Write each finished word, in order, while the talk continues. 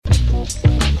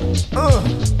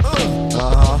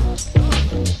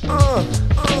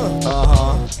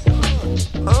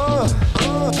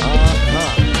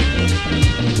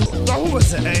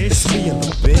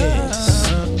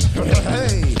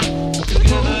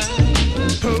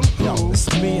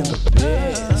and the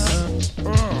Biz.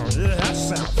 Yeah, that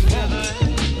sounds fun.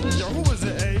 Yo, who is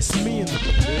it, Ace? Me and the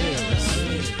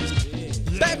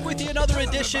Biz. Back with you, another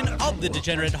edition of the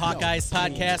Degenerate Hawkeyes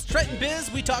podcast. Trent and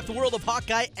Biz, we talk the world of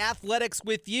Hawkeye athletics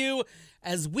with you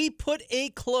as we put a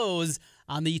close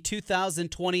on the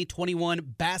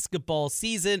 2020-21 basketball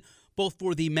season, both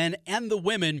for the men and the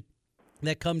women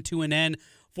that come to an end.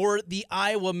 For the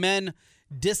Iowa men,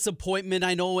 disappointment,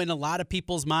 I know, in a lot of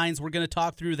people's minds. We're going to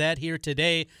talk through that here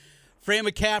today. Fran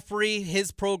McCaffery,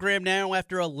 his program now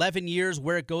after 11 years,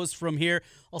 where it goes from here.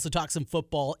 Also talk some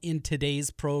football in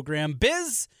today's program.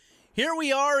 Biz, here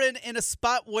we are in a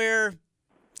spot where,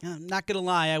 I'm not going to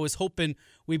lie, I was hoping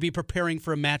we'd be preparing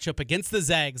for a matchup against the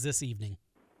Zags this evening.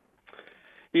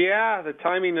 Yeah, the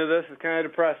timing of this is kind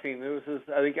of depressing. This is,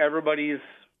 I think, everybody's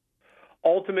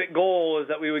ultimate goal is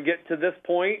that we would get to this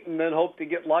point and then hope to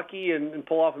get lucky and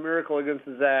pull off a miracle against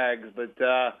the Zags. But,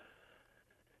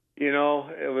 it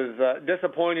was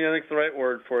disappointing, I think is the right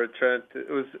word for it, Trent. It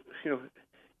was,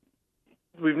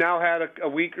 we've now had a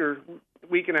week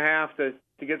and a half to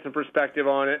get some perspective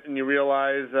on it, and you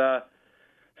realize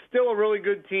still a really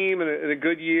good team and a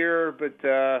good year, but,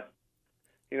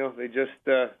 they just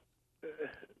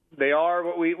they are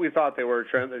what we thought they were,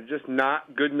 Trent. They're just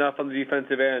not good enough on the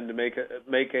defensive end to make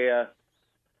an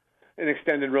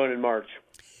extended run in March.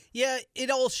 Yeah, it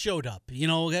all showed up.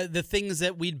 The things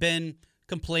that we'd been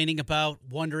complaining about,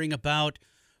 wondering about,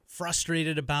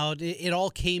 frustrated about, it all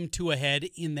came to a head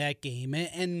in that game.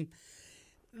 And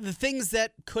the things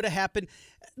that could have happened,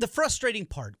 the frustrating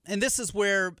part, and this is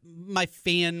where my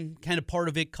fan kind of part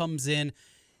of it comes in,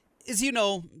 is,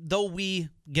 though we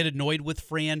get annoyed with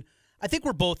Fran, I think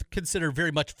we're both considered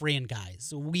very much Fran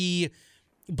guys. We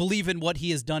believe in what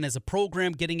he has done as a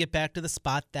program, getting it back to the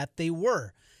spot that they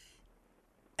were.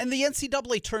 And the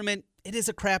NCAA tournament, it is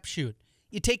a crapshoot.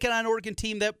 You take it on an Oregon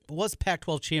team that was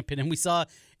Pac-12 champion, and we saw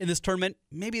in this tournament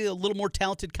maybe a little more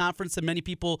talented conference than many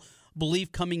people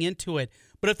believe coming into it.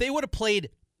 But if they would have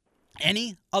played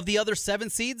any of the other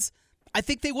 7 seeds, I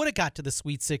think they would have got to the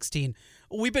Sweet 16.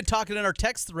 We've been talking in our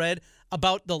text thread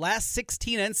about the last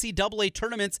 16 NCAA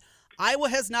tournaments. Iowa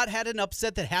has not had an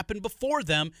upset that happened before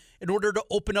them in order to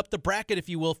open up the bracket, if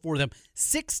you will, for them.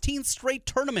 16 straight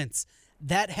tournaments.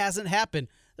 That hasn't happened.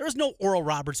 There was no Oral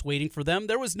Roberts waiting for them.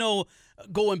 There was no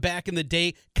going back in the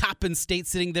day, Coppin State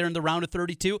sitting there in the round of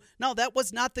 32. No, that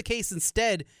was not the case.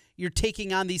 Instead, you're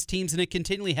taking on these teams, and it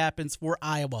continually happens for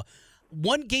Iowa.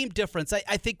 One game difference,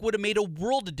 I think, would have made a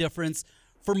world of difference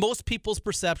for most people's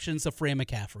perceptions of Fran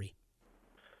McCaffery.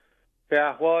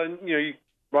 Yeah, well, and, you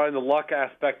brought in the luck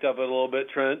aspect of it a little bit,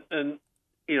 Trent. And,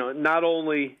 not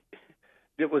only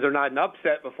was there not an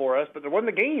upset before us, but there wasn't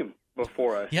a game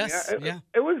before us. Yes, yeah.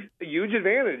 It was a huge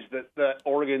advantage that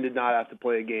Oregon did not have to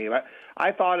play a game.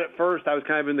 I thought at first I was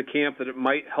kind of in the camp that it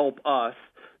might help us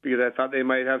because I thought they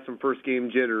might have some first-game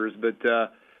jitters, but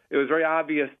it was very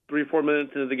obvious 3-4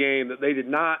 minutes into the game that they did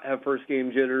not have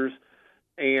first-game jitters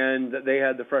and that they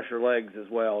had the fresher legs as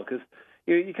well. Because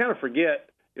you kind of forget,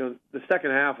 the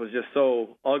second half was just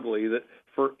so ugly that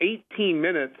for 18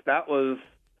 minutes that was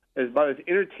about as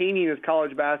entertaining as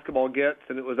college basketball gets,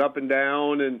 and it was up and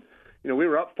down, and we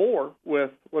were up 4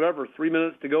 with 3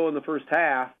 minutes to go in the first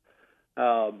half.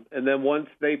 And then once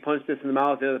they punched us in the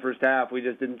mouth at the end of the first half, we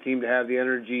just didn't seem to have the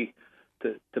energy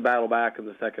to battle back in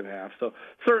the second half. So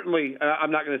certainly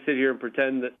I'm not going to sit here and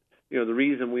pretend that, the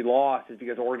reason we lost is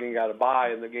because Oregon got a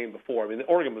bye in the game before. I mean,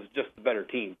 Oregon was just a better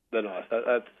team than us.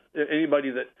 That's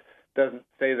anybody that doesn't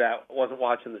say that wasn't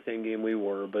watching the same game we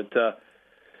were. But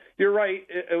you're right.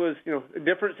 It was, a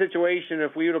different situation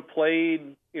if we would have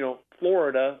played,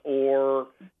 Florida or,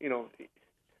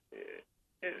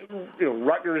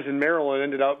 Rutgers and Maryland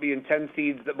ended up being 10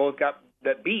 seeds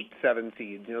that beat 7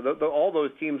 seeds. All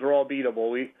those teams were all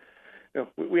beatable.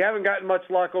 We haven't gotten much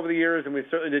luck over the years, and we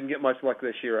certainly didn't get much luck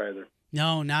this year either.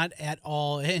 No, not at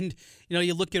all. And,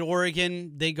 you look at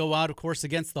Oregon, they go out, of course,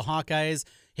 against the Hawkeyes,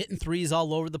 hitting threes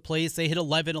all over the place. They hit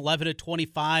 11 at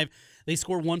 25. They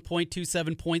score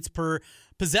 1.27 points per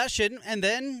possession. And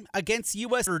then against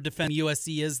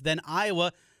USC is then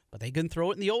Iowa, but they can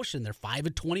throw it in the ocean. They're 5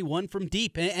 at 21 from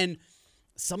deep. And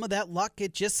some of that luck,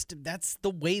 that's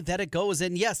the way that it goes.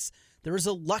 And yes, there is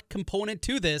a luck component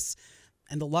to this.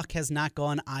 And the luck has not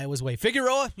gone Iowa's way.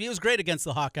 Figueroa, he was great against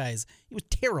the Hawkeyes. He was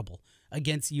terrible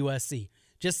against USC.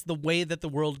 Just the way that the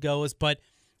world goes. But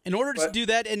in order to do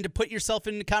that and to put yourself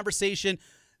in the conversation,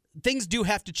 things do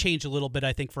have to change a little bit,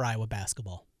 I think, for Iowa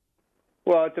basketball.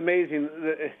 Well, it's amazing.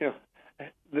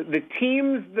 The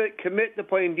teams that commit to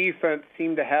playing defense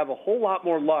seem to have a whole lot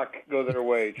more luck go their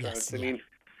way. Yes, I mean,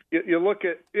 you look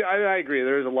at – I agree,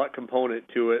 there is a luck component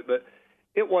to it, but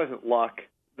it wasn't luck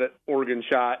that Oregon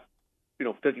shot,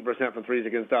 50% from threes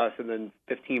against us and then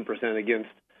 15% against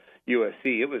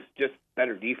USC. It was just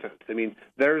better defense. I mean,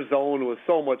 their zone was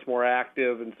so much more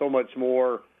active and so much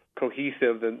more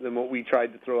cohesive than what we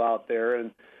tried to throw out there.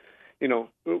 And,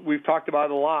 we've talked about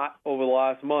it a lot over the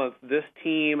last month. This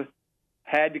team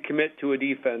had to commit to a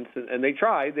defense, and they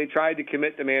tried. They tried to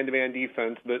commit to man-to-man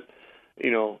defense, but,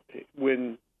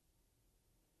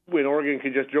 when Oregon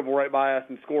could just dribble right by us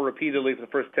and score repeatedly for the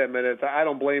first 10 minutes, I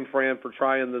don't blame Fran for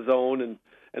trying the zone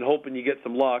and hoping you get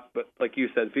some luck. But like you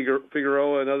said,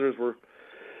 Figueroa and others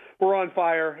were on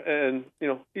fire. And,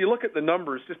 you look at the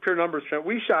numbers, just pure numbers, Trent.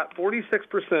 We shot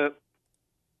 46%.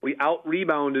 We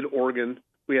out-rebounded Oregon.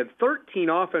 We had 13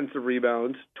 offensive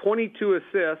rebounds, 22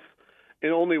 assists,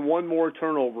 and only one more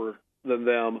turnover than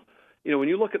them. When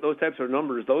you look at those types of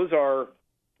numbers, those are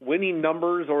winning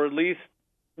numbers, or at least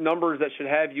numbers that should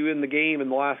have you in the game in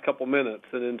the last couple minutes.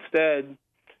 And instead,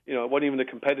 it wasn't even a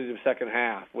competitive second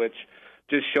half, which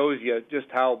just shows you just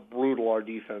how brutal our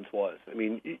defense was. I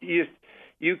mean,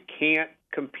 you can't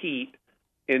compete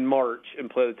in March and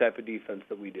play the type of defense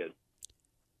that we did.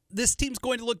 This team's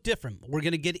going to look different. We're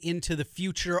going to get into the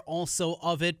future also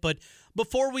of it. But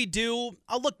before we do,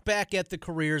 I'll look back at the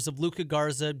careers of Luka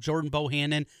Garza, Jordan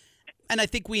Bohannon, and I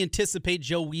think we anticipate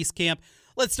Joe Wieskamp.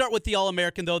 Let's start with the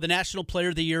All-American, though, the National Player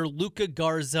of the Year, Luka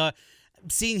Garza.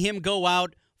 Seeing him go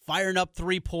out, firing up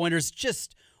three-pointers,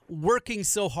 just working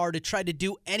so hard to try to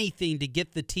do anything to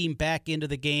get the team back into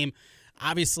the game.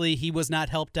 Obviously, he was not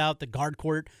helped out. The guard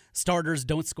court starters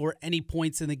don't score any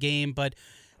points in the game, but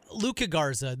Luka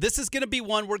Garza, this is going to be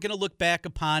one we're going to look back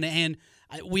upon, and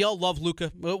we all love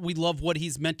Luka. We love what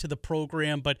he's meant to the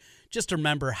program, but just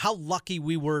remember how lucky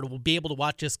we were to be able to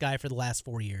watch this guy for the last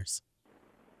 4 years.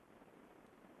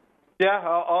 Yeah,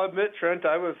 I'll admit, Trent,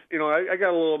 I was, I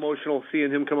got a little emotional seeing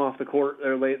him come off the court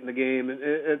there late in the game.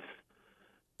 And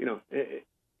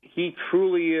he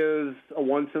truly is a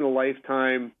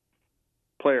once-in-a-lifetime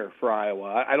player for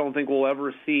Iowa. I don't think we'll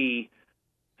ever see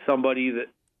somebody that,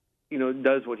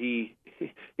 does what he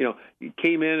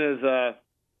came in as a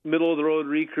middle-of-the-road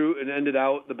recruit and ended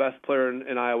out the best player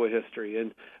in Iowa history.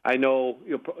 And I know,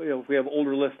 if we have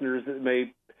older listeners that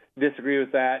may disagree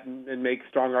with that and make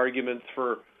strong arguments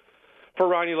for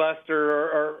Ronnie Lester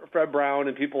or Fred Brown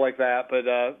and people like that. But,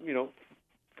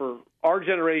 for our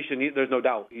generation, there's no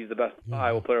doubt he's the best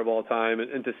Iowa player of all time.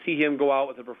 And to see him go out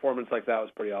with a performance like that was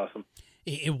pretty awesome.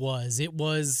 It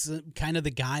was kind of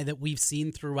the guy that we've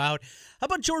seen throughout. How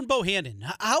about Jordan Bohannon?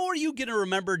 How are you going to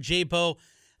remember J-Bo?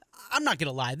 I'm not going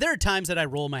to lie. There are times that I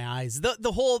roll my eyes.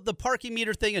 The parking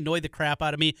meter thing annoyed the crap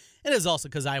out of me. It is also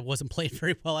because I wasn't playing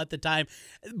very well at the time.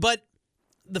 But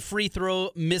the free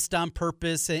throw missed on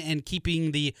purpose and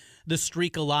keeping the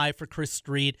streak alive for Chris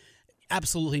Street,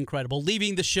 absolutely incredible.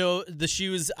 Leaving the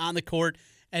shoes on the court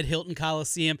at Hilton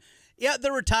Coliseum. Yeah,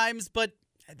 there were times, but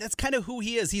that's kind of who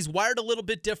he is. He's wired a little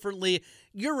bit differently.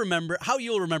 You'll remember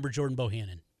Jordan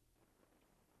Bohannon.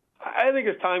 I think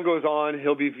as time goes on,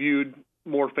 he'll be viewed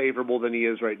more favorable than he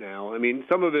is right now. I mean,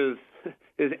 some of his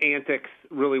antics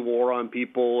really wore on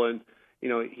people, and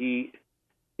he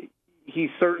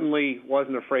certainly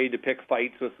wasn't afraid to pick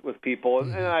fights with people.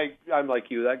 And I'm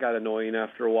like you, that got annoying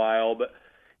after a while. But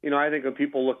I think when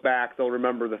people look back, they'll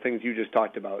remember the things you just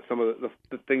talked about. Some of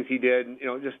the things he did,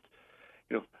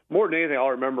 more than anything,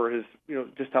 I'll remember his,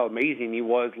 just how amazing he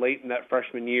was late in that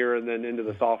freshman year and then into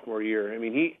the sophomore year. I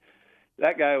mean,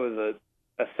 that guy was a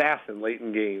assassin late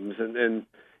in games, and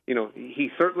he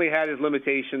certainly had his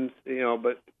limitations,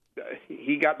 but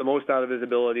he got the most out of his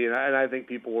ability, and I think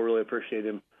people will really appreciate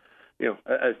him,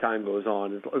 as time goes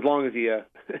on, as long as he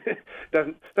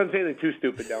doesn't say anything too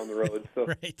stupid down the road. So,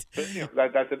 right.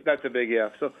 But, that's a big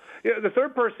if. So, the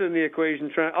third person in the equation,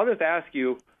 Trent, I'll just ask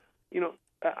you,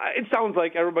 it sounds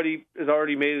like everybody has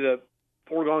already made it a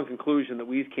foregone conclusion that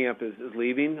Wieskamp is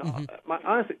leaving. Mm-hmm.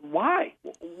 Honestly, why?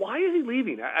 Why is he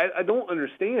leaving? I don't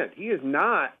understand. He is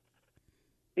not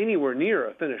anywhere near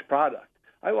a finished product.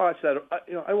 I watched that.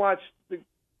 I watched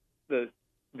the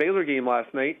Baylor game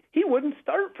last night. He wouldn't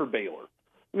start for Baylor.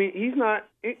 I mean, he's not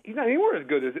anywhere as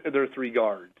good as their three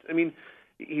guards. I mean,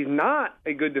 he's not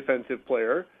a good defensive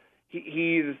player.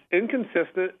 He's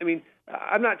inconsistent. I mean,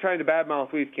 I'm not trying to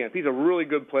badmouth Wieskamp. He's a really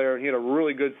good player, and he had a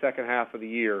really good second half of the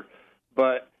year.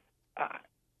 But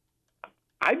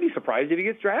I'd be surprised if he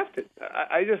gets drafted.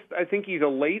 I think he's a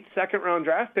late second-round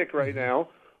draft pick right now.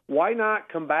 Why not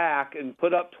come back and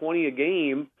put up 20 a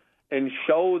game and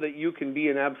show that you can be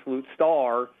an absolute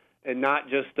star and not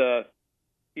just an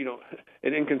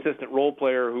inconsistent role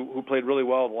player who played really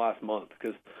well the last month?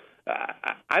 Because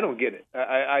I don't get it.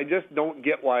 I just don't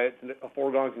get why it's a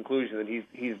foregone conclusion that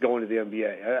he's going to the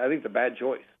NBA. I think it's a bad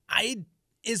choice.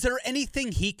 Is there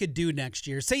anything he could do next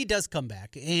year? Say he does come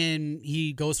back and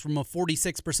he goes from a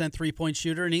 46% three-point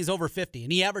shooter and he's over 50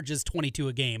 and he averages 22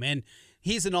 a game and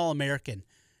he's an All-American.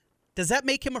 Does that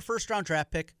make him a first-round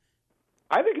draft pick?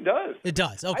 I think it does. It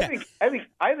does. Okay. I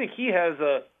think he has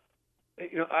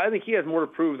I think he has more to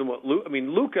prove than what Luka. I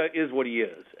mean, Luka is what he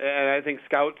is, and I think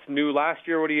scouts knew last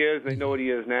year what he is, and they know what he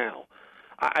is now.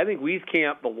 I think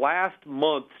Wieskamp, the last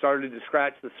month, started to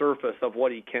scratch the surface of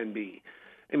what he can be.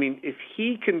 I mean, if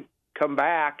he can come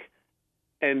back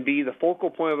and be the focal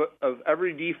point of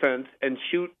every defense and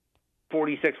shoot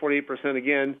 46, 48%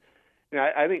 again,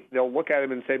 I think they'll look at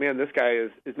him and say, man, this guy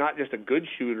is not just a good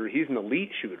shooter, he's an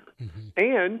elite shooter. Mm-hmm.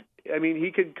 And, I mean,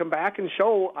 he could come back and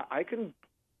show I can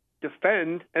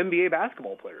defend NBA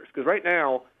basketball players, because right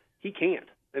now he can't.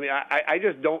 I mean, I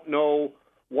just don't know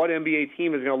what NBA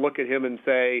team is going to look at him and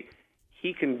say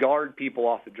he can guard people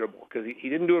off the dribble, because he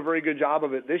didn't do a very good job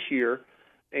of it this year.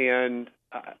 And,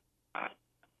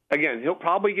 again, he'll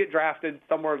probably get drafted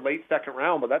somewhere late second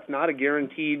round, but that's not a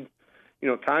guaranteed,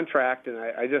 contract. And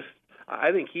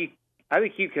I think he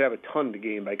could have a ton to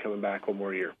gain by coming back one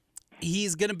more year.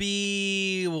 He's going to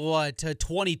be,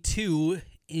 22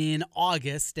 in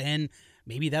August, and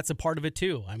maybe that's a part of it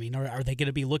too. I mean, are they going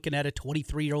to be looking at a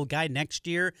 23-year-old guy next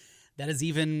year that is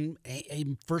even a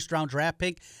first-round draft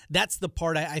pick? That's the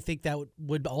part I think that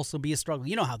would also be a struggle.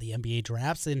 You know how the NBA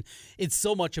drafts, and it's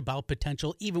so much about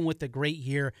potential, even with the great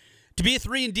year. To be a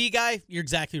 3-and-D guy, you're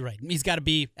exactly right. He's got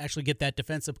to actually get that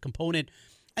defensive component.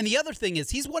 And the other thing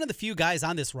is, he's one of the few guys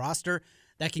on this roster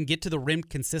that can get to the rim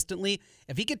consistently.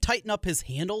 If he could tighten up his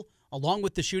handle, along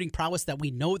with the shooting prowess that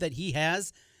we know that he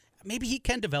has, maybe he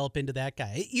can develop into that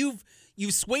guy. You've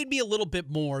swayed me a little bit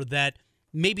more that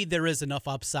maybe there is enough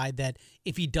upside that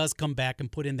if he does come back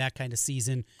and put in that kind of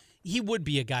season, he would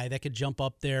be a guy that could jump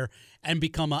up there and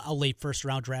become a late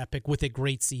first-round draft pick with a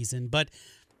great season. But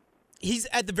he's,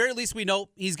 at the very least, we know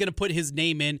he's going to put his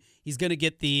name in. He's going to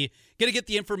get the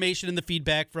information and the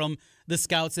feedback from the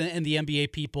scouts and the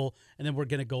NBA people, and then we're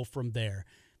going to go from there.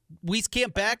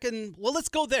 Wieskamp back, and let's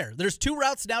go there. There's two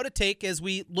routes now to take as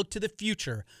we look to the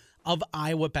future of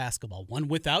Iowa basketball. One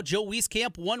without Joe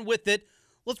Wieskamp, one with it.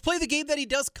 Let's play the game that he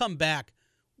does come back.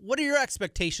 What are your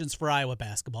expectations for Iowa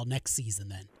basketball next season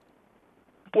then?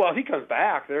 Well, if he comes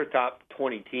back, they're a top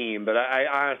 20 team, but I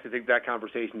honestly think that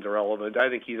conversation's irrelevant. I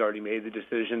think he's already made the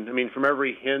decision. I mean, from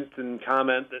every hint and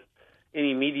comment that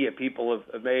any media people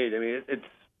have made, I mean,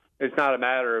 it's not a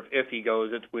matter of if he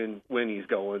goes, it's when he's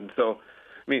going. So,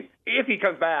 I mean, if he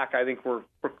comes back, I think we're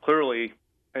clearly,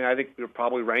 and I think we're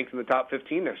probably ranked in the top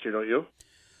 15 next year, don't you?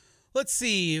 Let's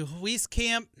see.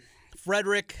 Wieskamp,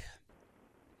 Frederick,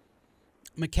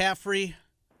 McCaffrey,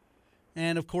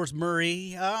 and, of course,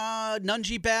 Murray.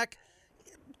 Nunji back.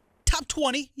 Top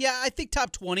 20. Yeah, I think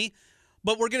top 20.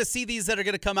 But we're going to see these that are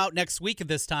going to come out next week at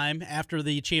this time after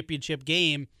the championship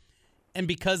game. And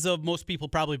because of most people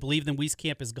probably believe that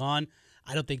Wieskamp is gone,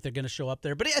 I don't think they're going to show up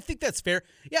there. But I think that's fair.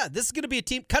 Yeah, this is going to be a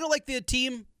team kind of like the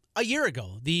team a year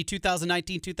ago, the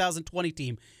 2019-2020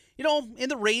 team. In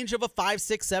the range of a 5,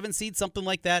 6, 7 seed, something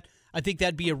like that. I think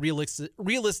that'd be a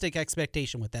realistic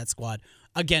expectation with that squad.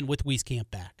 Again, with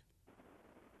Wieskamp back.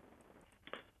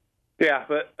 Yeah,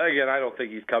 but again, I don't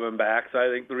think he's coming back. So I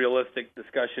think the realistic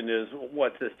discussion is,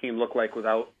 what's this team look like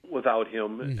without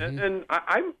him? Mm-hmm. And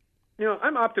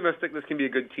I'm optimistic this can be a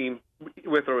good team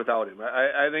with or without him.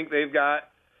 I think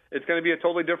it's going to be a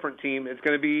totally different team. It's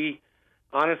going to be,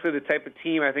 honestly, the type of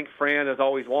team I think Fran has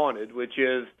always wanted, which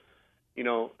is,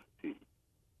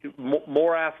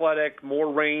 more athletic,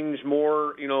 more range,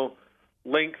 more,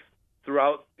 length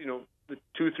throughout, the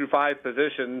 2 through 5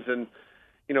 positions. And,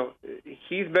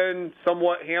 he's been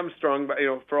somewhat hamstrung, but,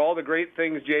 for all the great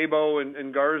things Jabo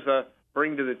and Garza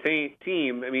bring to the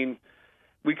team, I mean,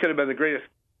 we could have been the greatest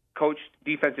coached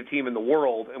defensive team in the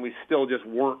world, and we still just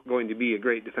weren't going to be a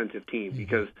great defensive team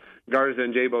because Garza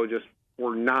and Jabo just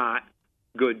were not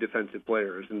good defensive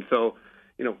players. And so,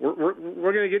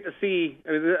 we're going to get to see.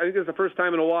 I mean, I think it's the first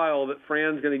time in a while that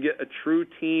Fran's going to get a true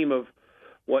team of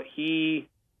what he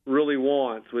really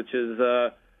wants, which is,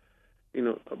 a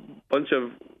bunch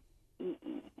of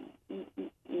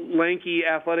lanky,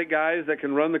 athletic guys that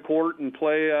can run the court and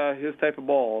play his type of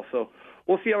ball. So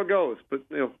we'll see how it goes. But,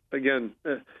 again,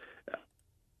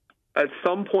 at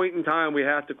some point in time, we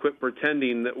have to quit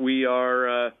pretending that we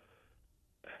are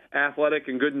athletic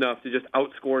and good enough to just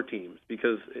outscore teams,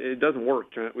 because it doesn't work.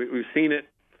 We've seen it,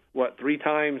 3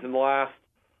 times in the last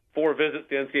 4 visits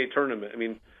to the NCAA tournament. I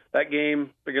mean, that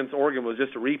game against Oregon was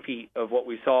just a repeat of what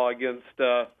we saw against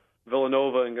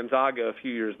Villanova and Gonzaga a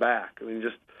few years back. I mean,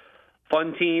 just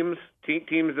fun teams,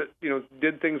 teams that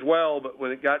did things well, but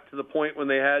when it got to the point when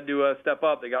they had to step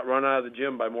up, they got run out of the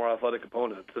gym by more athletic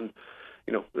opponents. And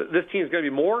this team's going to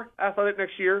be more athletic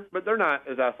next year, but they're not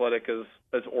as athletic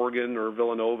as Oregon or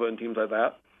Villanova and teams like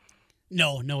that.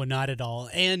 No, not at all.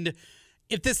 And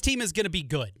if this team is going to be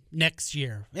good next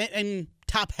year and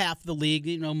top half of the league,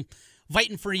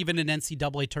 fighting for even an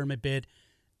NCAA tournament bid,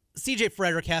 C.J.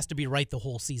 Frederick has to be right the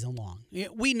whole season long.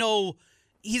 We know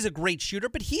he's a great shooter,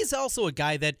 but he's also a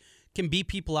guy that can beat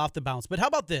people off the bounce. But how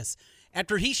about this?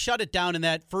 After he shut it down in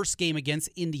that first game against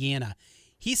Indiana,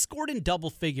 he scored in double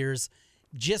figures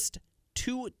just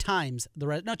 2 times the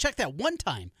rest. Now, check that. 1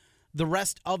 time the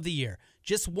rest of the year.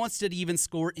 Just once did he even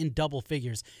score in double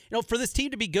figures. For this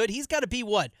team to be good, he's got to be,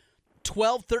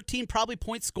 12, 13 probably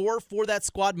point scorer for that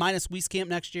squad minus Wieskamp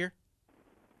next year?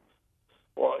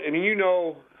 Well, I mean,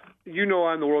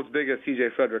 I'm the world's biggest C.J.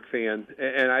 Frederick fan,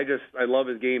 and I love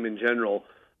his game in general,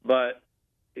 but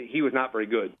he was not very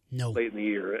good late in the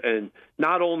year. And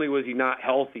not only was he not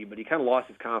healthy, but he kind of lost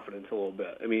his confidence a little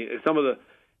bit. I mean,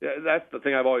 that's the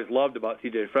thing I've always loved about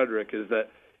C.J. Frederick is that,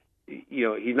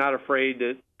 he's not afraid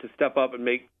to step up and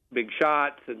make big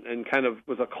shots and kind of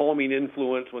was a calming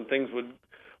influence when things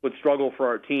would struggle for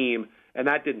our team, and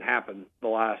that didn't happen the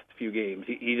last few games.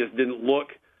 He just didn't look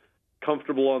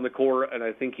comfortable on the court, and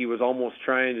I think he was almost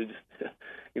trying to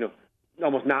just,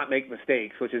 almost not make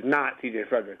mistakes, which is not C.J.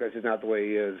 Frederick. That's just not the way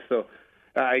he is. So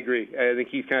I agree. I think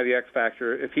he's kind of the X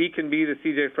factor. If he can be the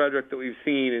C.J. Frederick that we've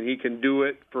seen, and he can do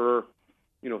it for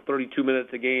 32 minutes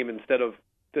a game instead of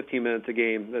 15 minutes a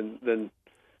game, then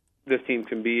this team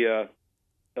can be a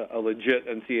legit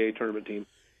NCAA tournament team.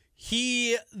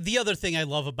 The other thing I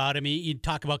love about him, you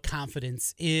talk about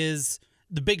confidence, is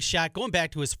the big shot going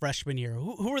back to his freshman year.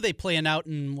 Who were they playing out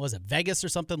in, was it Vegas or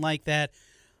something like that?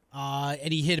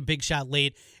 And he hit a big shot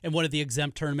late in one of the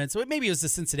exempt tournaments. So maybe it was the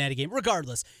Cincinnati game.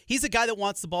 Regardless, he's a guy that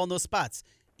wants the ball in those spots.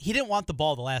 He didn't want the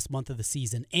ball the last month of the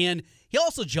season. And he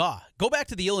also Go back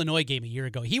to the Illinois game a year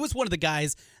ago. He was one of the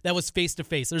guys that was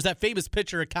face-to-face. There's that famous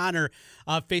picture of Connor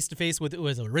face-to-face with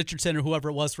Richardson or whoever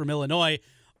it was from Illinois.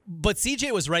 But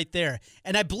CJ was right there.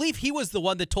 And I believe he was the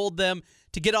one that told them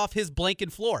to get off his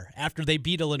blanket floor after they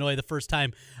beat Illinois the first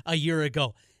time a year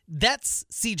ago. That's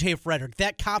CJ Frederick.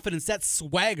 That confidence, that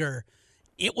swagger,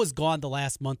 it was gone the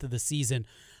last month of the season.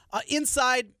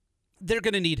 Inside, they're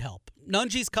going to need help.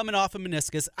 Nunji's coming off a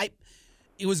meniscus.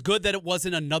 It was good that it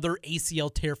wasn't another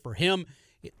ACL tear for him.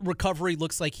 Recovery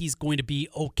looks like he's going to be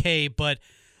okay. But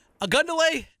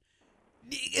Ogundele,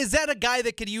 is that a guy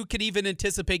that you could even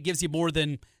anticipate gives you more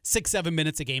than 6-7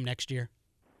 minutes a game next year?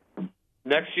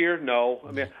 Next year, no.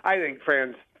 I mean, I think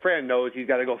Fran knows he's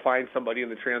got to go find somebody in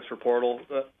the transfer portal.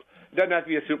 It doesn't have to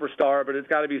be a superstar, but it's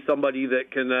got to be somebody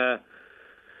that can,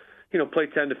 play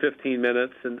 10 to 15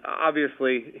 minutes. And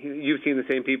obviously, you've seen the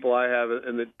same people I have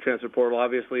in the transfer portal.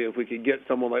 Obviously, if we could get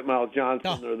someone like Miles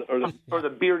Johnson or the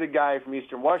bearded guy from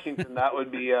Eastern Washington, that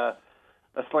would be a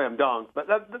slam dunk. But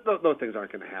those things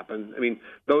aren't going to happen. I mean,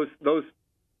 those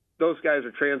guys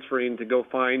are transferring to go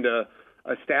find a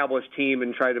established team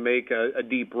and try to make a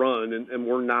deep run, and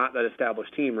we're not that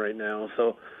established team right now.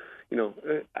 So,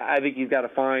 I think he's got to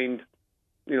find,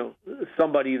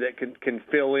 somebody that can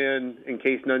fill in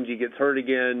case Nunji gets hurt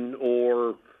again,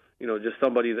 or, just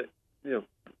somebody that,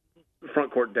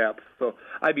 front court depth. So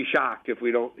I'd be shocked if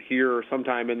we don't hear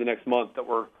sometime in the next month that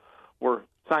we're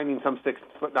signing some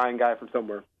 6'9" guy from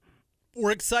somewhere.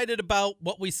 We're excited about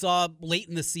what we saw late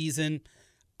in the season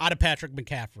out of Patrick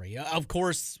McCaffrey. Of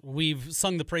course, we've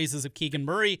sung the praises of Keegan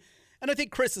Murray, and I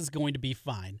think Chris is going to be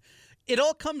fine. It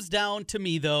all comes down to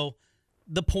me, though,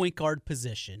 the point guard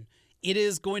position. It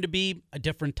is going to be a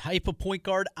different type of point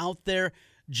guard out there.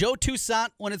 Joe Toussaint,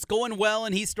 when it's going well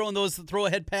and he's throwing those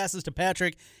throw-ahead passes to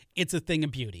Patrick, it's a thing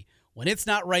of beauty. When it's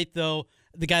not right, though,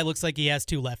 the guy looks like he has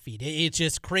 2 left feet. It's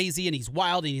just crazy, and he's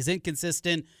wild, and he's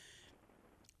inconsistent.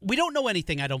 We don't know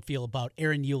anything, I don't feel, about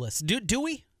Aaron Eulis. Do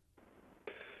we?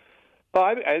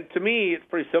 Well, to me, it's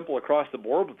pretty simple across the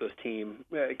board with this team.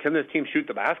 Can this team shoot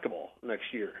the basketball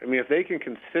next year? I mean, if they can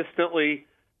consistently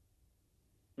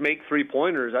make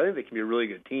 3-pointers, I think they can be a really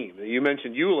good team. You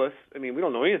mentioned Eulis. I mean, we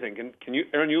don't know anything. Can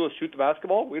Aaron Eulis shoot the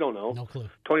basketball? We don't know. No clue.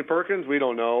 Tony Perkins? We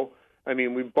don't know. I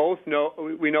mean,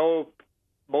 we know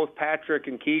both Patrick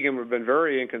and Keegan have been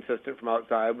very inconsistent from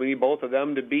outside. We need both of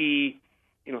them to be,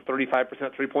 35%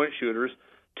 3-point shooters.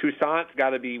 Toussaint's got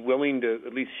to be willing to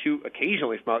at least shoot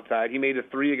occasionally from outside. He made a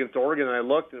 3 against Oregon, and I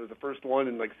looked, and it was the first one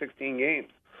in 16 games.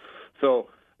 So,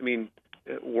 I mean,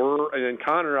 and then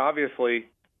Connor obviously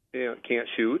can't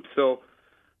shoot. So,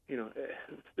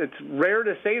 it's rare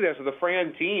to say this with a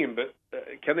Fran team, but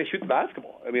can they shoot the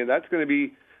basketball? I mean, they're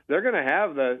going to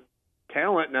have the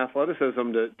talent and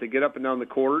athleticism to get up and down the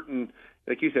court. And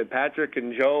like you said, Patrick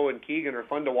and Joe and Keegan are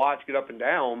fun to watch get up and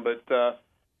down, but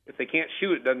if they can't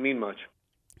shoot, it doesn't mean much.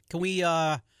 Can we,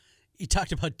 you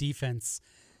talked about defense.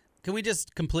 Can we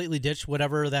just completely ditch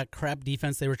whatever that crap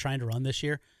defense they were trying to run this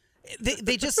year?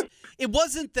 They just, it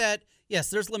wasn't that, yes,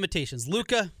 there's limitations.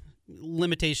 Luka,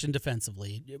 limitation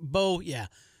defensively. Bo, yeah.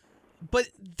 But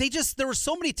there were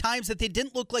so many times that they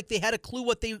didn't look like they had a clue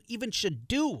what they even should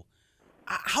do.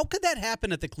 How could that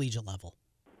happen at the collegiate level?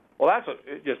 Well, that's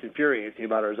what just infuriates me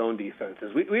about our zone defense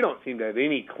is we don't seem to have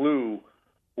any clue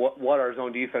what our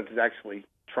zone defense is actually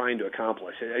trying to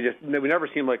accomplish. We never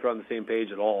seem like we're on the same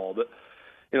page at all. But,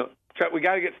 we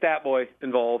got to get Stat Boy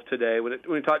involved today. When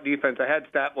we talk defense, I had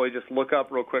Stat Boy just look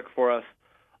up real quick for us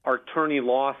our tourney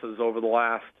losses over the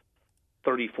last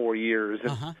 34 years.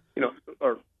 Uh-huh.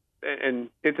 And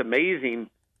it's amazing.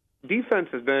 Defense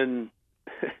has been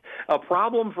a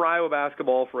problem for Iowa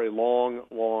basketball for a long,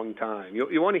 long time.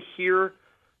 You want to hear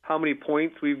how many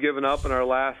points we've given up in our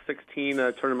last 16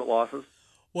 tournament losses?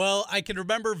 Well, I can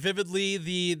remember vividly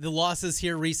the losses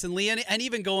here recently, and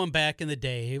even going back in the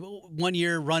day. 1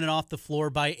 year running off the floor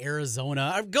by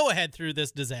Arizona. Go ahead through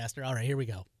this disaster. All right, here we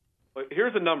go.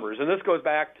 Here's the numbers, and this goes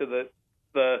back to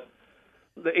the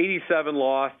 87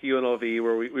 loss to UNLV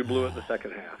where we blew it in the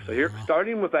second half. So here,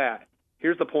 starting with that,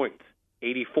 here's the points: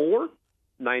 84,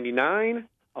 99,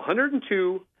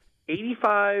 102,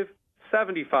 85,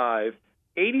 75,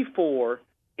 84,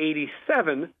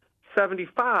 87,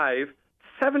 75,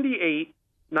 78,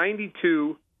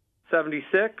 92,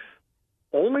 76,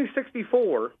 only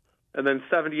 64, and then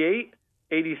 78,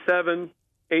 87,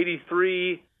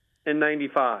 83, and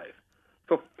 95.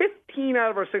 So 15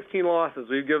 out of our 16 losses,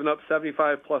 we've given up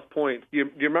 75-plus points. Do you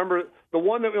remember the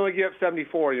one that we only gave up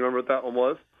 74? You remember what that one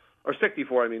was? Or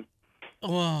 64, I mean.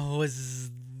 Oh, was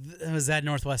that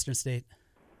Northwestern State?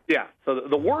 Yeah. So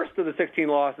the worst of the 16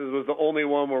 losses was the only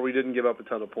one where we didn't give up a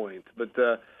ton of points. But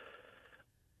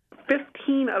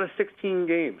 15 out of 16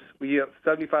 games, we gave up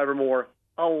 75 or more.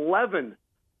 11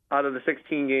 out of the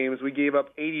 16 games, we gave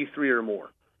up 83 or more.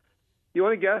 You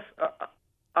want to guess,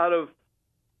 out of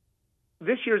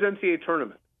this year's NCAA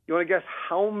tournament, you want to guess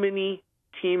how many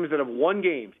teams that have won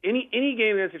games, any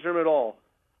game in the NCAA tournament at all,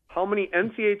 how many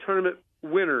NCAA tournament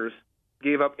winners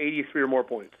gave up 83 or more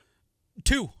points?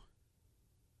 2.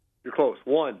 You're close.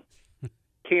 1.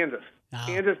 Kansas. Oh.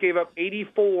 Kansas gave up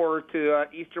 84 to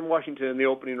Eastern Washington in the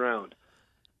opening round.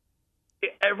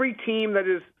 Every team that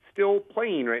is still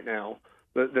playing right now,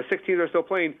 the 16 that are still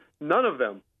playing, none of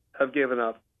them have given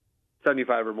up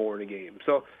 75 or more in a game.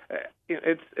 So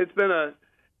it's been a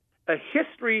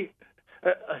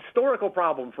historical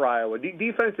problem for Iowa.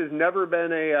 Defense has never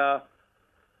been a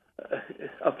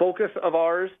focus of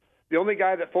ours. The only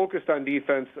guy that focused on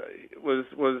defense was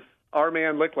our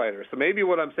man Licklider. So maybe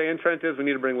what I'm saying, Trent, is we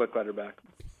need to bring Licklider back.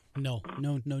 No.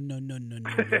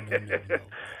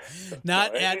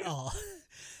 Not at all.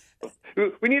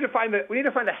 We need to find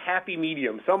a happy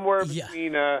medium somewhere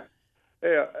between an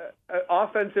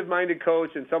offensive-minded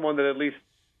coach and someone that at least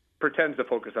pretends to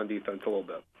focus on defense a little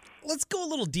bit. Let's go a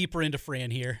little deeper into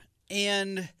Fran here.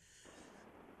 And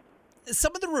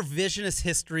some of the revisionist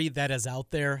history that is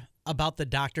out there about the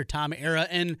Dr. Tom era,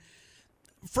 and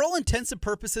for all intents and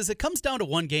purposes, it comes down to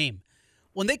one game.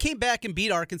 When they came back and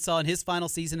beat Arkansas in his final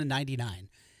season in 99,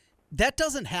 that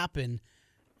doesn't happen.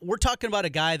 We're talking about a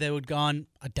guy that had gone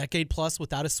a decade plus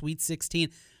without a Sweet 16.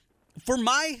 For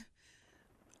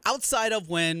outside of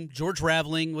when George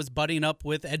Raveling was buddying up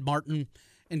with Ed Martin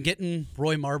and getting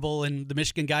Roy Marble and the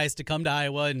Michigan guys to come to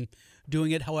Iowa and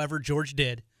doing it however George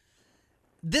did,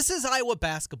 this is Iowa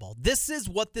basketball. This is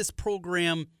what this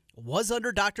program was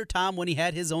under Dr. Tom when he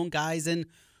had his own guys, and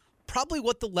probably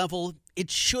what the level it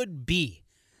should be.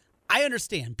 I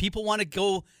understand. People want to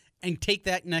go and take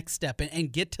that next step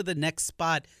and get to the next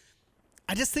spot.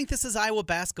 I just think this is Iowa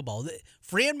basketball.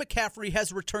 Fran McCaffery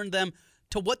has returned them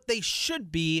to what they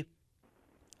should be.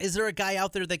 Is there a guy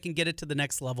out there that can get it to the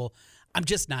next level? I'm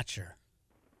just not sure.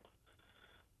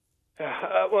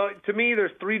 Well, to me,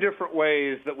 there's 3 different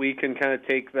ways that we can kind of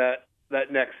take that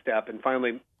next step and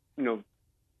finally,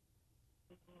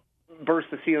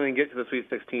 burst the ceiling and get to the Sweet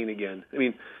 16 again. I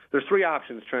mean, there's 3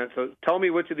 options, Trent. So tell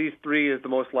me which of these 3 is the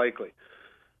most likely.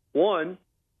 1,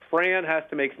 Fran has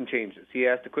to make some changes. He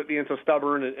has to quit being so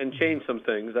stubborn and change some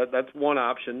things. That's one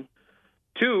option.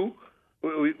 2,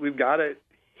 we've got to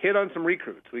hit on some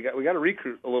recruits. We got to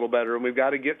recruit a little better, and we've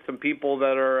got to get some people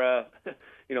that are,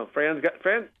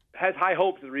 Fran has high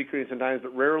hopes of recruiting sometimes,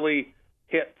 but rarely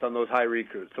hits on those high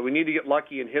recruits. So we need to get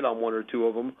lucky and hit on one or two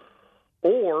of them.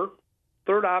 Or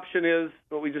third option is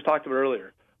what we just talked about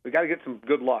earlier. We got to get some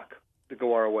good luck to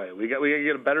go our way. We got to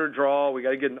get a better draw. We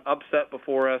got to get an upset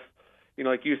before us.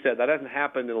 Like you said, that hasn't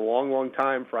happened in a long, long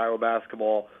time for Iowa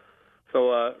basketball.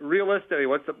 So realistically,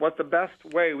 what's the best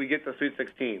way we get to Sweet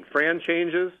 16? Fran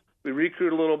changes, we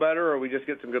recruit a little better, or we just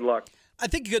get some good luck? I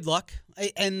think good luck.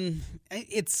 And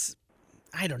it's,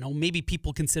 I don't know, maybe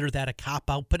people consider that a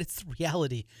cop-out, but it's the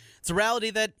reality. It's a reality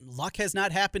that luck has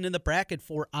not happened in the bracket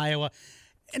for Iowa.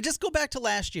 And just go back to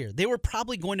last year. They were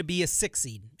probably going to be a 6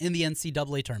 seed in the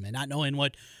NCAA tournament, not knowing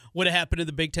what would have happened in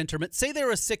the Big Ten tournament. Say they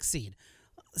were a 6 seed.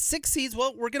 6 seeds,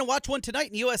 well, we're going to watch one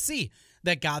tonight in USC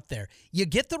that got there. You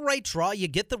get the right draw, you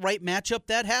get the right matchup,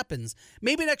 that happens.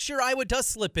 Maybe next year Iowa does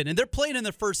slip in, and they're playing in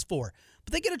their first 4.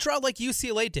 But they get a draw like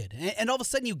UCLA did, and all of a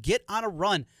sudden you get on a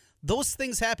run. Those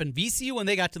things happen. VCU, when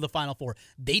they got to the Final Four,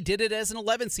 they did it as an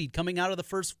 11 seed coming out of the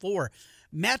first 4.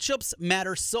 Matchups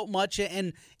matter so much,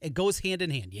 and it goes hand in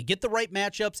hand. You get the right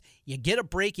matchups, you get a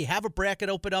break, you have a bracket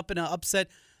open up in an upset.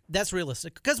 That's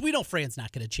realistic because we know Fran's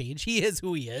not going to change. He is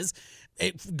who he is,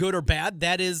 good or bad.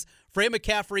 That is, Fran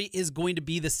McCaffery is going to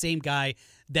be the same guy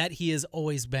that he has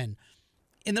always been.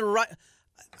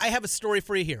 I have a story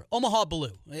for you here. Omaha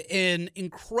Blue, an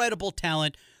incredible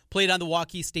talent, played on the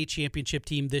Waukee State Championship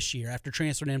team this year after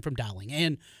transferring in from Dowling.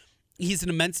 And he's an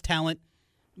immense talent,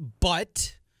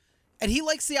 and he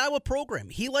likes the Iowa program.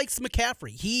 He likes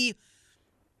McCaffery.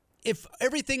 If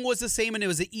everything was the same and it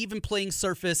was an even playing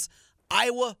surface,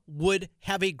 Iowa would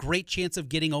have a great chance of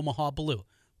getting Omaha Blue.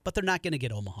 But they're not going to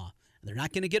get Omaha. They're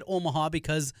not going to get Omaha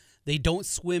because they don't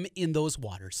swim in those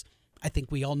waters. I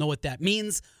think we all know what that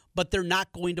means, but they're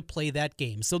not going to play that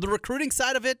game. So the recruiting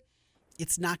side of it,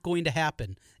 it's not going to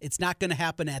happen. It's not going to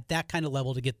happen at that kind of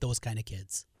level to get those kind of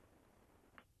kids.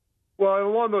 Well,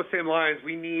 along those same lines,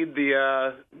 we need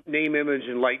the name, image,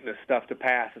 and likeness stuff to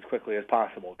pass as quickly as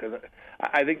possible because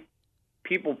I think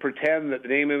people pretend that the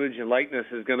name, image, and likeness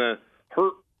is going to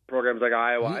hurt programs like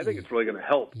Iowa. I think it's really going to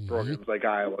help programs like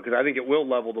Iowa because I think it will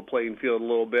level the playing field a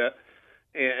little bit,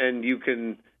 and you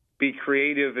can be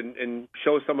creative and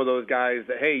show some of those guys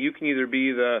that, hey, you can either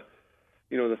be the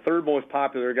third most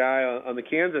popular guy on the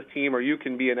Kansas team, or you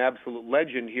can be an absolute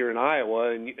legend here in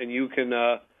Iowa, and you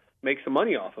can make some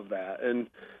money off of that. And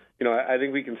I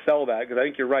think we can sell that because I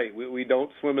think you're right. We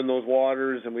don't swim in those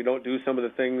waters, and we don't do some of the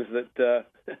things that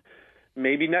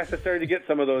may be necessary to get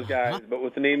some of those guys. But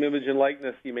with the name, image, and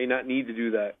likeness, you may not need to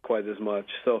do that quite as much.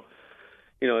 So,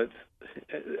 it's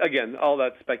again all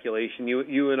that speculation.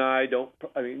 You and I don't.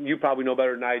 I mean, you probably know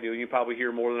better than I do, and you probably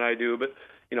hear more than I do. But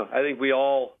I think we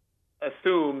all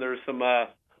assume there's some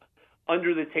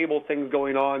under the table things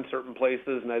going on certain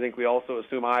places, and I think we also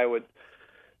assume Iowa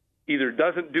either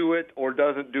doesn't do it or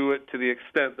doesn't do it to the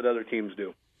extent that other teams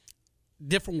do.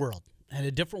 Different world, and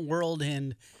a different world,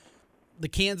 and the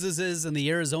Kansases and the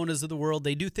Arizonas of the world,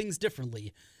 they do things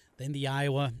differently than the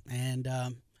Iowa. And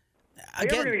again,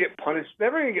 they're never going to get punished. They're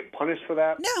never going to get punished for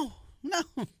that.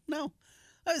 No.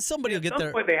 Somebody will get there.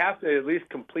 At some point, they have to at least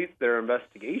complete their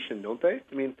investigation, don't they?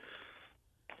 I mean,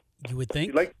 you would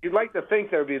think. You'd like to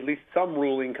think there would be at least some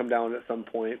ruling come down at some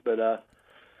point, but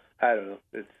I don't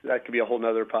know. That could be a whole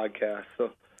nother podcast.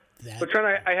 So,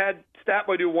 Trent, I had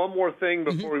Statboy do one more thing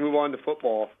before we move on to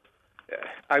football.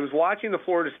 I was watching the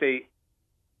Florida State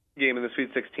game in the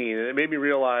Sweet 16, and it made me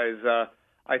realize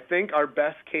I think our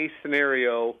best case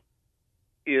scenario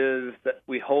is that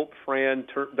we hope Fran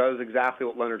does exactly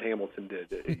what Leonard Hamilton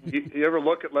did. You ever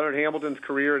look at Leonard Hamilton's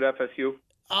career at FSU?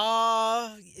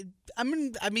 I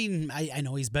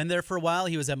know he's been there for a while.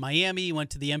 He was at Miami. He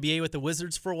went to the NBA with the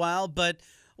Wizards for a while. But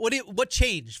what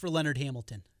changed for Leonard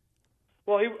Hamilton?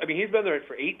 Well, he's been there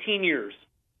for 18 years.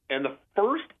 And the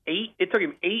first 8, it took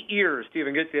him 8 years to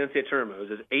even get to the NCAA tournament. It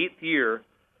was his 8th year.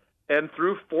 And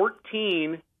through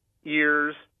 14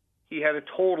 years, he had a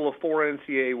total of 4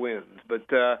 NCAA wins. But,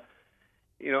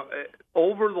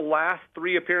 over the last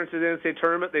 3 appearances in the NCAA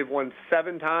tournament, they've won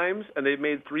 7 times, and they've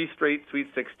made 3 straight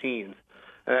Sweet 16s.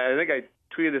 And I think I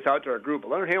tweeted this out to our group,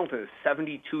 but Leonard Hamilton is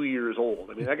 72 years old.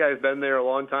 I mean, that guy's been there a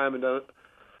long time and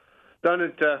done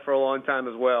it for a long time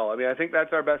as well. I mean, I think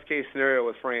that's our best case scenario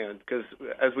with Fran because,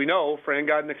 as we know, Fran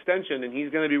got an extension, and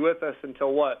he's going to be with us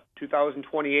until,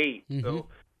 2028. Mm-hmm. So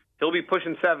he'll be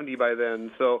pushing 70 by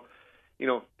then. So,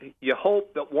 you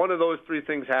hope that one of those 3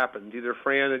 things happens. Either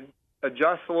Fran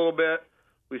adjusts a little bit,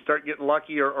 we start getting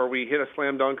lucky, or we hit a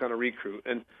slam dunk on a recruit.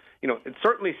 And, it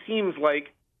certainly seems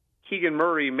like Keegan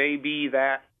Murray may be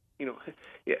that,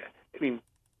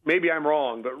 maybe I'm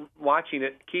wrong, but watching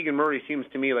it, Keegan Murray seems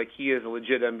to me like he is a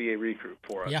legit NBA recruit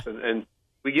for us. Yeah. And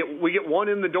we get one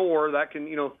in the door that can,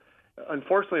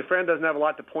 unfortunately, Fran doesn't have a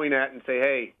lot to point at and say,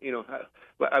 hey,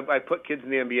 I put kids in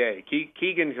the NBA.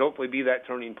 Keegan can hopefully be that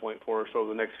turning point for us over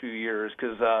the next few years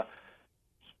because,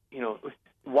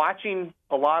 watching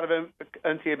a lot of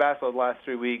NCAA basketball the last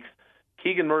 3 weeks,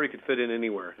 Keegan Murray could fit in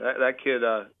anywhere. That kid,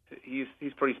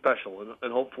 he's pretty special,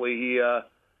 and hopefully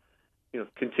he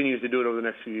continues to do it over the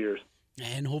next few years.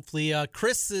 And hopefully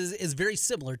Chris is very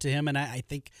similar to him, and I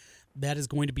think that is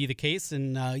going to be the case,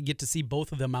 and you get to see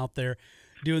both of them out there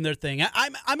doing their thing.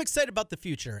 I'm excited about the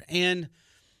future, and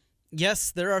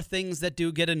yes, there are things that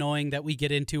do get annoying that we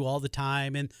get into all the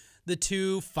time, and the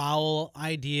two foul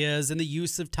ideas and the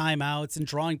use of timeouts and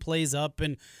drawing plays up,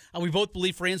 and we both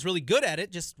believe Fran's really good at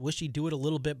it, just wish he'd do it a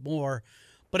little bit more.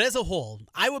 But as a whole,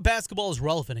 Iowa basketball is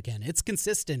relevant again. It's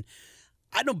consistent.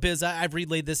 I know, Biz, I've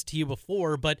relayed this to you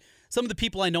before, but some of the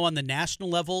people I know on the national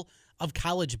level of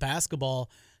college basketball,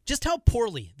 just how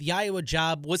poorly the Iowa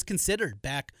job was considered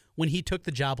back when he took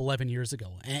the job 11 years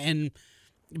ago. And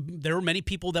there were many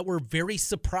people that were very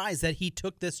surprised that he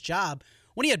took this job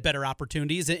when he had better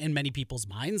opportunities in many people's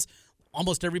minds.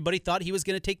 Almost everybody thought he was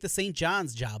going to take the St.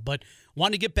 John's job, but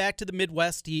wanted to get back to the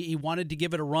Midwest. He wanted to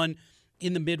give it a run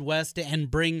in the Midwest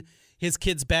and bring his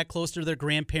kids back closer to their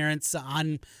grandparents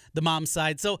on the mom's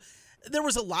side. So there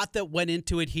was a lot that went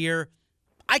into it here.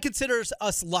 I consider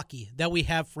us lucky that we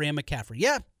have Fran McCaffery.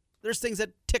 Yeah, there's things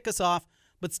that tick us off,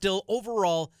 but still,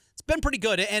 overall, it's been pretty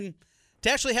good. And to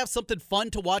actually have something fun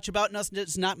to watch about and us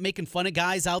just not making fun of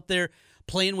guys out there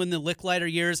playing when the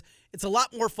Licklider years, it's a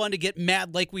lot more fun to get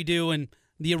mad like we do in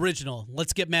the original.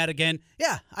 Let's get mad again.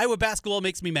 Yeah, Iowa basketball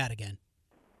makes me mad again.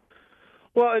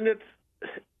 Well, and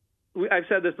I've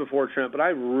said this before, Trent, but I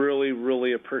really,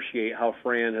 really appreciate how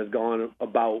Fran has gone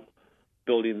about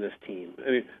building this team.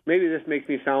 I mean, maybe this makes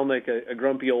me sound like a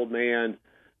grumpy old man,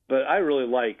 but I really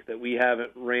like that we haven't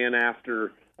ran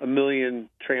after a million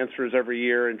transfers every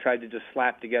year and tried to just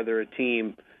slap together a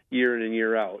team year in and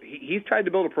year out. He's tried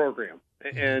to build a program.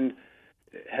 And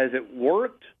has it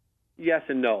worked? Yes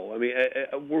and no. I mean,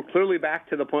 we're clearly back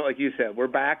to the point, like you said, we're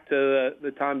back to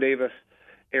the Tom Davis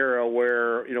era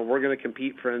where, we're going to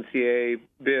compete for NCAA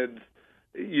bids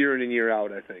year in and year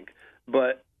out, I think.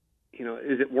 But,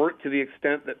 is it worked to the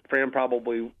extent that Fran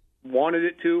probably wanted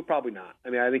it to? Probably not.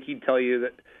 I mean, I think he'd tell you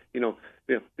that,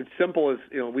 it's simple as,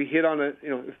 we hit on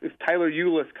if Tyler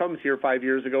Ulis comes here 5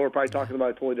 years ago, we're probably talking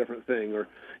about a totally different thing. Or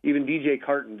even DJ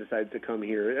Carton decides to come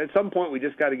here. At some point, we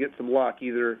just got to get some luck,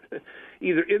 either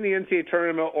in the NCAA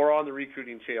tournament or on the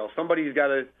recruiting trail. Somebody's got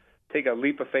to take a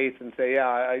leap of faith and say,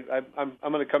 yeah, I'm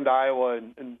going to come to Iowa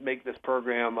and make this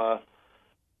program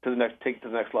take it to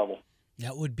the next level.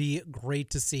 That would be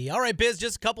great to see. All right, Biz,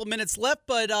 just a couple of minutes left,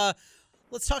 but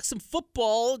let's talk some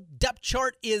football. Depth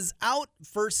chart is out.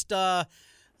 First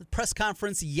press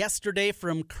conference yesterday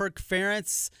from Kirk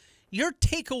Ferentz. Your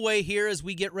takeaway here as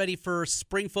we get ready for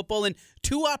spring football and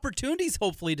two opportunities,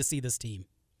 hopefully, to see this team.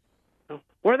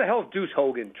 Where the hell is Deuce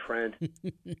Hogan, Trent? We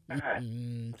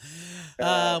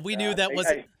knew that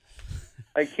wasn't.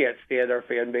 I can't stand our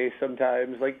fan base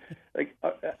sometimes.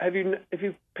 If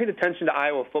you paid attention to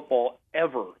Iowa football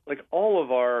ever, all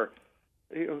of our,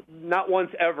 not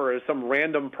once ever has some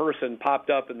random person popped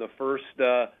up in the first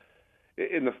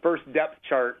depth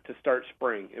chart to start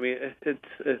spring. I mean,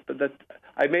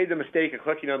 I made the mistake of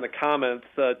clicking on the comments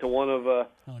to one of the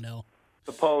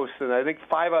posts, and I think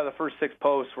 5 out of the first 6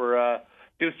 posts were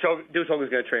Deuce Hogan's going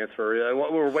to transfer.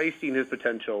 We're wasting his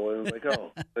potential. And I was like,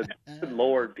 good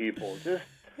Lord, people. Just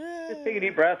take a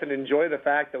deep breath and enjoy the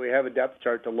fact that we have a depth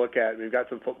chart to look at and we've got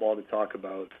some football to talk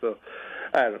about. So,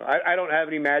 I don't know. I don't have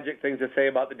any magic things to say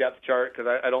about the depth chart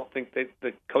because I don't think that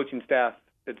the coaching staff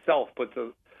itself puts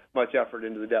much effort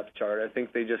into the depth chart. I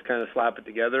think they just kind of slap it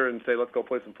together and say, let's go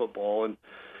play some football. And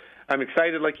I'm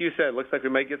excited, like you said. Looks like we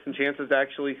might get some chances to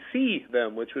actually see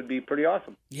them, which would be pretty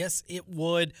awesome. Yes, it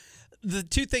would. The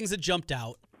two things that jumped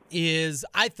out is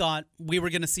I thought we were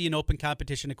going to see an open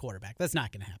competition at quarterback. That's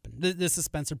not going to happen. This is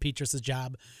Spencer Petras'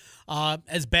 job.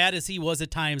 As bad as he was at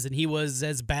times, and he was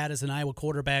as bad as an Iowa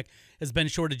quarterback, has been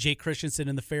short of Jake Christensen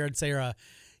in the Ferentz era.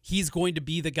 He's going to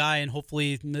be the guy, and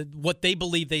hopefully what they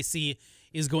believe they see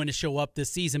is going to show up this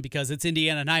season because it's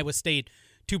Indiana and Iowa State,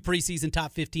 2 preseason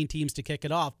top 15 teams to kick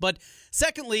it off. But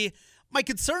secondly, my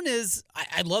concern is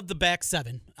I love the back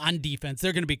 7 on defense.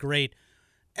 They're going to be great.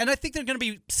 And I think they're going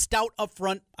to be stout up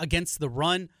front against the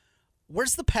run.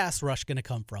 Where's the pass rush going to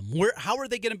come from? How are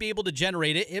they going to be able to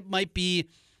generate it? It might be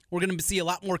we're going to see a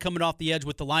lot more coming off the edge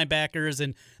with the linebackers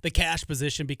and the cash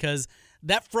position because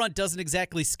that front doesn't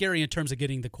exactly scare you in terms of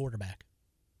getting the quarterback.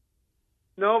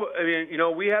 No, I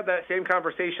mean, we had that same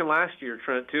conversation last year,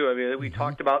 Trent, too. I mean, we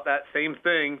talked about that same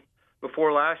thing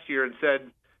before last year and said,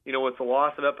 with the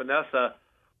loss of Epinesa,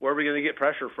 where are we going to get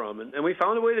pressure from? And we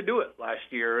found a way to do it last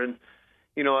year. And,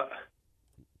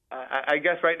 I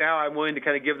guess right now I'm willing to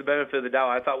kind of give the benefit of the doubt.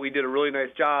 I thought we did a really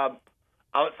nice job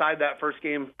outside that first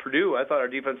game, Purdue. I thought our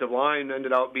defensive line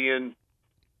ended up being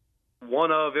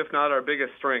one of, if not our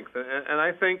biggest strength. And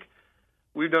I think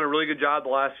we've done a really good job the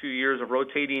last few years of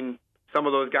rotating some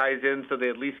of those guys in so they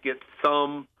at least get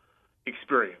some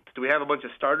experience. Do we have a bunch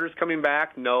of starters coming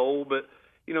back? No, but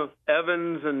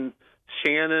Evans and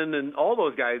Shannon and all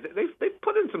those guys, they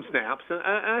put in some snaps. And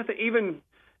I think even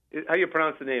how you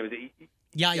pronounce the name, is it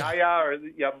Yaya?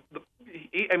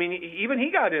 Even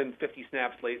he got in 50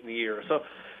 snaps late in the year. So,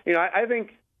 I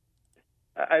think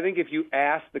if you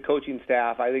ask the coaching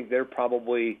staff, I think they're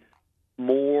probably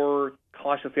more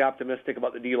cautiously optimistic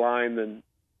about the D-line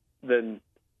than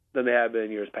they have been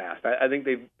in years past. I think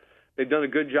they've done a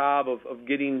good job of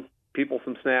getting people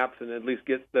some snaps and at least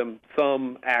get them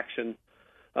some action.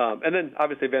 And then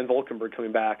obviously Van Volkenburg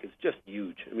coming back is just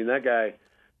huge. That guy.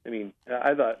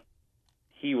 I thought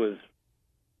he was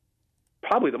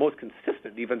probably the most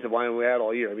consistent defensive lineman we had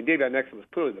all year. David Nixon was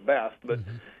clearly the best, but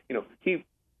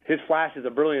his flashes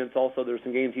of brilliance. Also, there were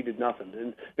some games he did nothing.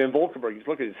 And Van Volkenburg, just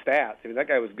look at his stats. That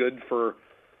guy was good for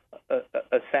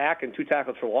a sack and 2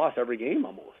 tackles for loss every game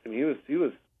almost. He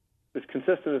was as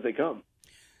consistent as they come.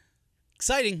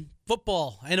 Exciting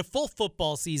football and a full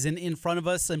football season in front of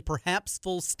us, and perhaps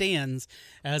full stands,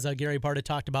 as Gary Barta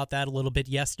talked about that a little bit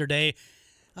yesterday.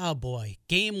 Oh boy,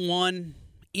 Game 1.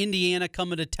 Indiana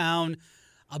coming to town,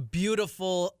 a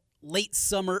beautiful late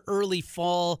summer, early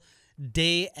fall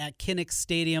day at Kinnick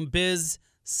Stadium. Biz,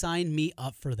 sign me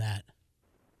up for that.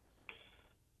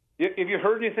 Have you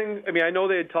heard anything? I know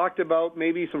they had talked about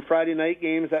maybe some Friday night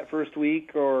games that first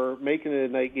week or making it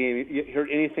a night game. You heard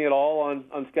anything at all on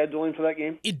scheduling for that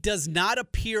game? It does not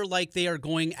appear like they are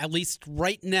going, at least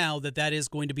right now, that is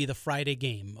going to be the Friday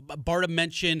game. Barta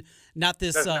mentioned not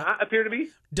this. Does not appear to be?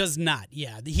 Does not,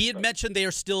 yeah. He had mentioned they are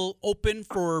still open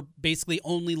for basically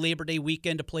only Labor Day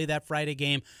weekend to play that Friday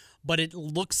game, but it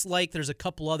looks like there's a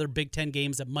couple other Big Ten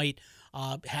games that might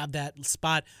have that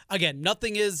spot. Again,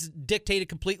 nothing is dictated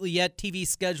completely yet. TV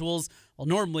schedules will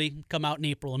normally come out in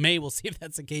April and May. We'll see if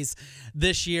that's the case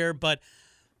this year, but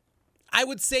I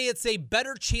would say it's a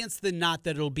better chance than not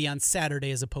that it'll be on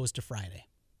Saturday as opposed to Friday.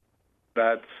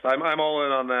 I'm all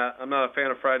in on that. I'm not a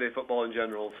fan of Friday football in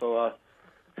general, so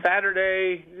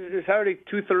Saturday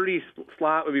 2:30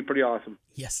 slot would be pretty awesome.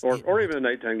 Yes, or even a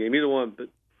nighttime game, either one. But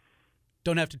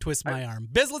don't have to twist my arm.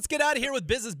 Biz, let's get out of here with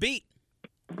Biz's Beat.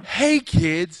 Hey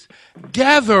kids,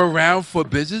 gather around for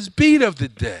Biz's Beat of the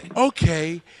Day.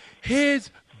 Okay, here's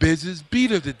Biz's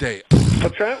Beat of the Day. Well,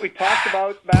 Trent, we talked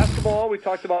about basketball, we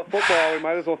talked about football. We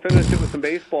might as well finish it with some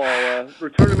baseball.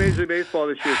 Return to Major League Baseball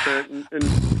this year, Trent, and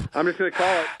I'm just going to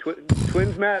call it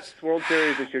Twins-Mets World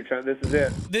Series this year, Trent. This is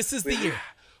it. This is the year.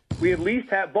 We at least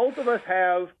have, both of us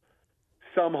have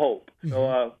some hope.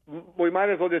 So we might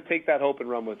as well just take that hope and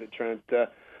run with it, Trent.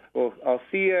 Well, I'll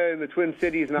see you in the Twin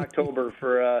Cities in October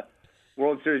for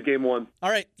World Series Game 1. All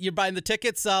right, you're buying the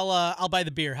tickets. I'll buy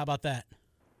the beer. How about that?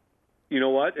 You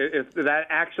know what? If that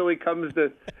actually comes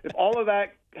to, if all of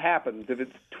that happens, if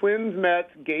it's Twins Mets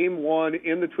Game 1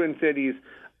 in the Twin Cities,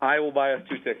 I will buy us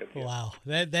 2 tickets. Wow,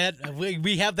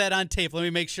 we have that on tape. Let me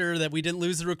make sure that we didn't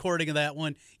lose the recording of that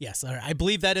one. Yes, all right. I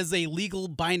believe that is a legal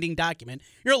binding document.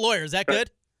 You're a lawyer. Is that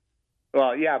good?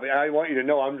 Well, yeah, but I want you to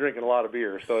know I'm drinking a lot of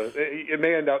beer, so it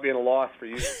may end up being a loss for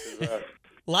you.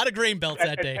 A lot of grain belts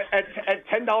that day. At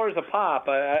 $10 a pop,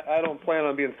 I don't plan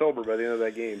on being sober by the end of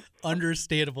that game.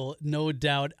 Understandable, no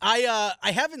doubt. I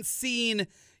haven't seen,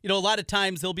 a lot of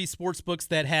times there'll be sports books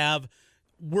that have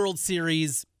World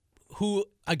Series who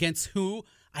against who.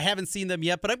 I haven't seen them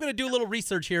yet, but I'm going to do a little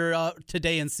research here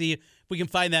today and see if we can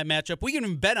find that matchup. We can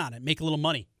even bet on it, make a little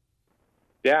money.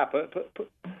 Yeah, but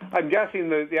I'm guessing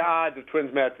the odds of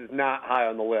Twins Mets is not high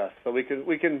on the list, so we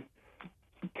can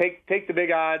take the big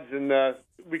odds and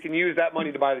we can use that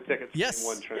money to buy the tickets. Yes,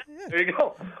 one trip. Yeah. There you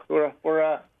go.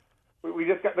 We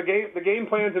just got the game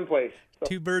plans in place. So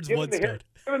 2 birds, 1 stone.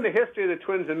 Given the history of the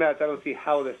Twins and Mets, I don't see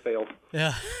how this failed.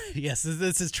 Yeah, yes,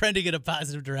 this is trending in a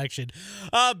positive direction.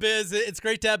 Biz, it's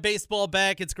great to have baseball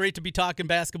back. It's great to be talking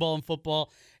basketball and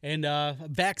football, and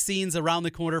vaccines around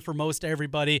the corner for most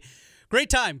everybody. Great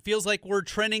time. Feels like we're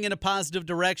trending in a positive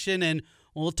direction, and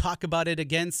we'll talk about it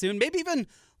again soon. Maybe even a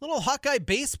little Hawkeye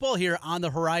baseball here on the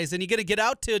horizon. You going to get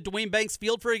out to Dwayne Banks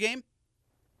Field for a game?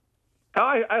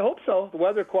 I hope so. The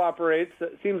weather cooperates.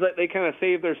 It seems like they kind of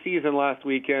saved their season last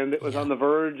weekend. It was on the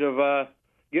verge of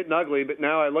getting ugly, but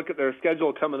now I look at their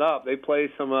schedule coming up. They play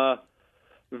some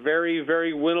very,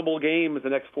 very winnable games the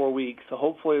next 4 weeks, so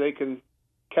hopefully they can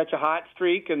catch a hot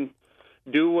streak and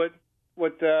do what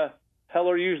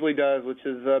Heller usually does, which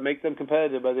is make them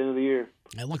competitive by the end of the year.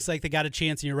 It looks like they got a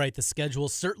chance, and you're right. The schedule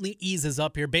certainly eases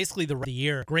up here. Basically, the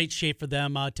year. Great shape for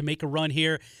them to make a run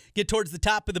here, get towards the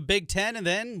top of the Big Ten, and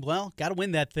then, well, got to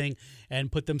win that thing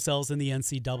and put themselves in the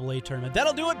NCAA tournament.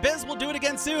 That'll do it, Biz. We'll do it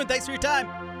again soon. Thanks for your time.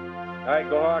 All right,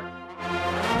 go Hawks.